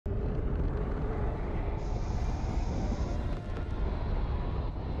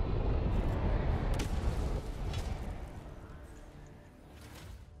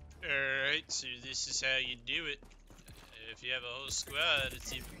Alright, so this is how you do it. If you have a whole squad,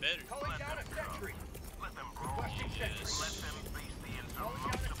 it's even better. Calling down a sentry. Let them grow. Requesting sentry. Let them face the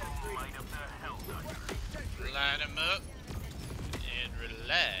insurmountable might of the Helldiver. Sentry. Line them up and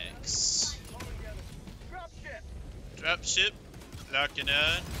relax. Calling down a dropship. Dropship, locking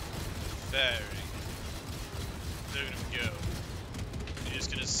on, firing. Look at them go. You're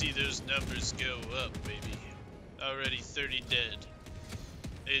just gonna see those numbers go up, baby. Already 30 dead.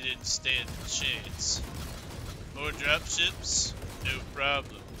 They didn't stand a chance. More dropships? No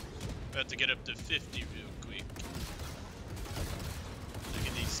problem. About to get up to 50 real quick. Look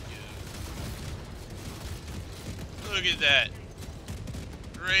at these go. Look at that.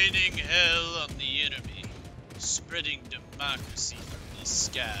 Raining hell on the enemy. Spreading democracy from the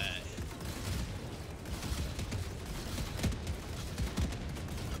sky.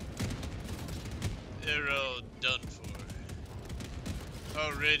 They're all done for.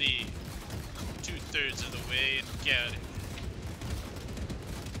 Already 2/3 of the way and counting.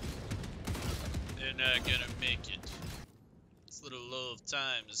 They're not gonna make it. This little lull of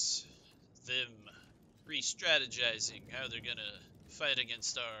times, them re-strategizing how they're gonna fight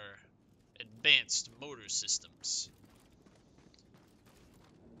against our advanced mortar systems.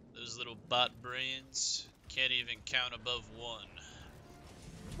 Those little bot brains can't even count above 1.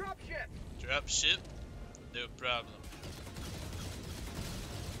 Dropship. Dropship? No problem.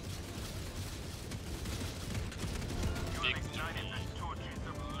 Ignited the torches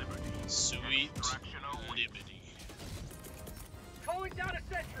of liberty. Sweet Extraction awaits. liberty. Calling down a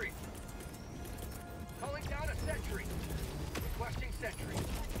sentry. Calling down a sentry. Requesting sentry.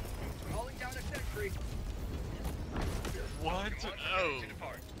 Calling down a sentry. What? Oh.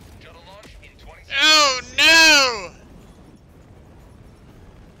 Shuttle launch in 20 seconds. Oh no!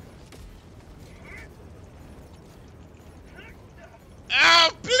 Oh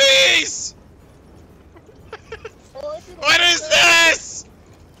please! What is this?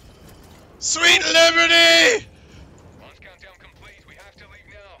 Sweet liberty! Launch countdown complete. We have to leave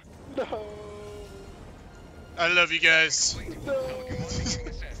now. No. I love you guys. Complete.